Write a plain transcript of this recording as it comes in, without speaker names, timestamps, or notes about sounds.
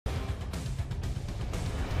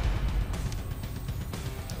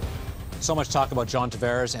So much talk about John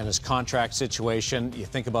Tavares and his contract situation. You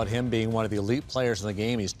think about him being one of the elite players in the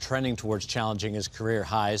game. He's trending towards challenging his career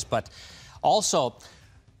highs. But also,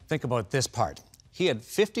 think about this part. He had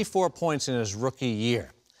 54 points in his rookie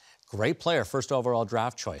year. Great player, first overall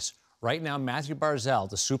draft choice. Right now, Matthew Barzal,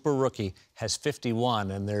 the super rookie, has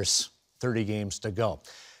 51, and there's 30 games to go.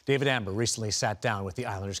 David Amber recently sat down with the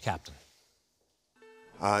Islanders captain.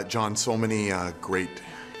 John, so many great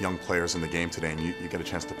young players in the game today, and you get a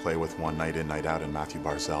chance to play with one night in, night out in Matthew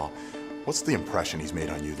Barzal. What's the impression he's made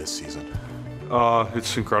on you this season?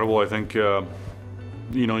 It's incredible. I think,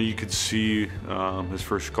 you could see his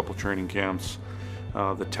first couple training camps,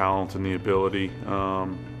 the talent and the ability,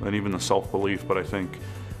 and even the self-belief, but I think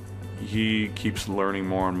he keeps learning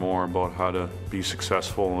more and more about how to be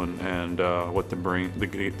successful and what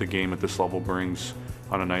the game at this level brings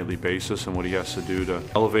on a nightly basis, and what he has to do to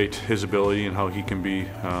elevate his ability and how he can be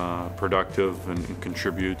productive and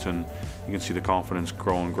contribute, and you can see the confidence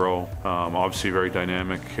grow and grow. Obviously very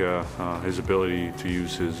dynamic, his ability to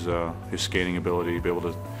use his skating ability, be able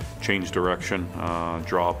to change direction,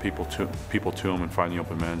 draw people to him and find the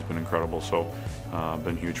open man has been incredible, so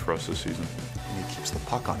been huge for us this season. And he keeps the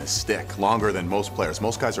puck on his stick longer than most players.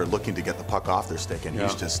 Most guys are looking to get the puck off their stick, and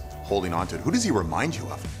he's just holding on to it. Who does he remind you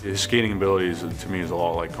of? His skating ability, to me, is a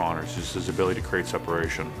lot like Connor's. Just his ability to create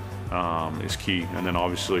separation is key. And then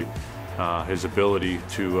obviously his ability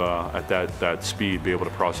to, at that speed, be able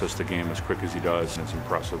to process the game as quick as he does. It's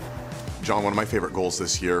impressive. John, one of my favorite goals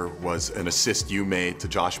this year was an assist you made to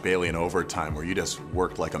Josh Bailey in overtime, where you just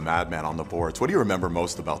worked like a madman on the boards. What do you remember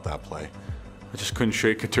most about that play? I just couldn't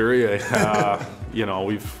shake Couturier.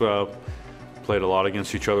 We've played a lot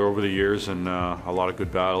against each other over the years, and a lot of good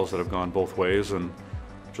battles that have gone both ways, and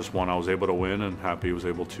just one I was able to win, and happy he was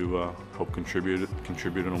able to help contribute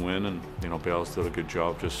in a win. And Bales did a good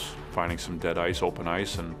job just finding some dead ice, open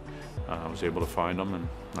ice, and was able to find them, and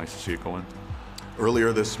nice to see it go in.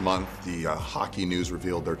 Earlier this month, the Hockey News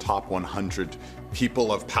revealed their top 100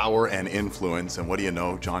 people of power and influence, and what do you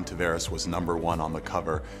know, John Tavares was #1 on the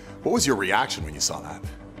cover. What was your reaction when you saw that?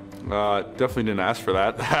 Definitely didn't ask for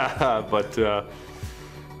that, but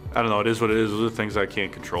I don't know, it is what it is. Those are things I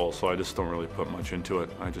can't control, so I just don't really put much into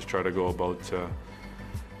it. I just try to go about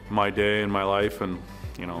my day and my life, and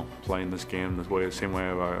playing this game the same way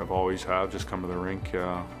I've always have. Just come to the rink,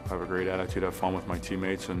 have a great attitude, have fun with my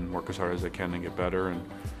teammates, and work as hard as I can to get better and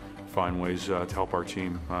find ways to help our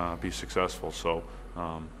team be successful. So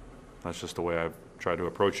that's just the way I've tried to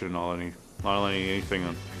approach it, and not letting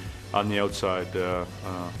anything on the outside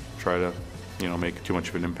try to make too much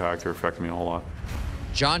of an impact or affect me a whole lot.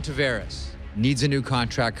 John Tavares needs a new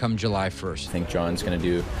contract come July 1st. I think John's going to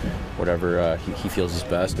do whatever he feels is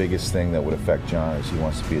best. The biggest thing that would affect John is he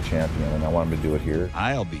wants to be a champion, and I want him to do it here.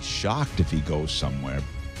 I'll be shocked if he goes somewhere.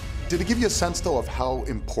 Did it give you a sense, though, of how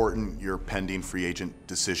important your pending free agent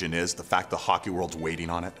decision is, the fact the hockey world's waiting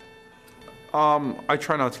on it? I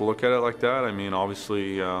try not to look at it like that. I mean,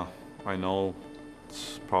 obviously, I know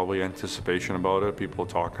it's probably anticipation about it, people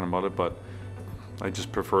talking about it, but I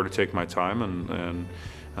just prefer to take my time, and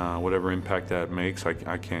whatever impact that makes, I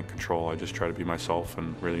can't control. I just try to be myself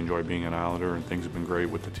and really enjoy being an Islander, and things have been great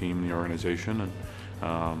with the team and the organization, and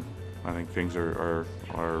I think things are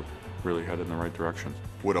really headed in the right direction.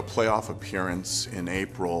 Would a playoff appearance in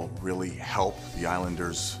April really help the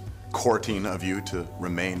Islanders' courting of you to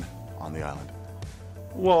remain on the island?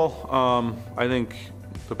 Well, I think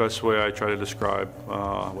the best way I try to describe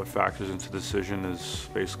what factors into the decision is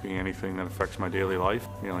basically anything that affects my daily life.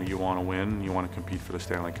 You want to win, you want to compete for the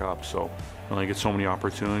Stanley Cup. So when I get so many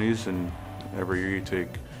opportunities, and every year you take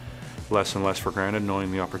less and less for granted,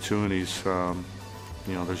 knowing the opportunities,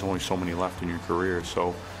 there's only so many left in your career.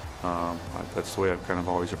 So that's the way I've kind of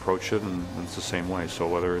always approached it, and it's the same way. So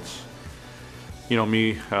whether it's,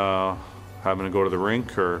 me having to go to the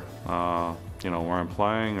rink, or where I'm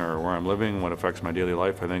playing or where I'm living, what affects my daily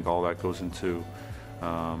life, I think all that goes into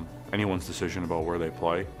anyone's decision about where they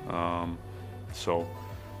play. So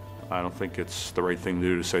I don't think it's the right thing to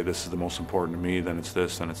do to say this is the most important to me, then it's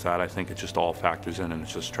this, then it's that. I think it just all factors in, and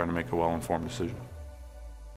it's just trying to make a well-informed decision.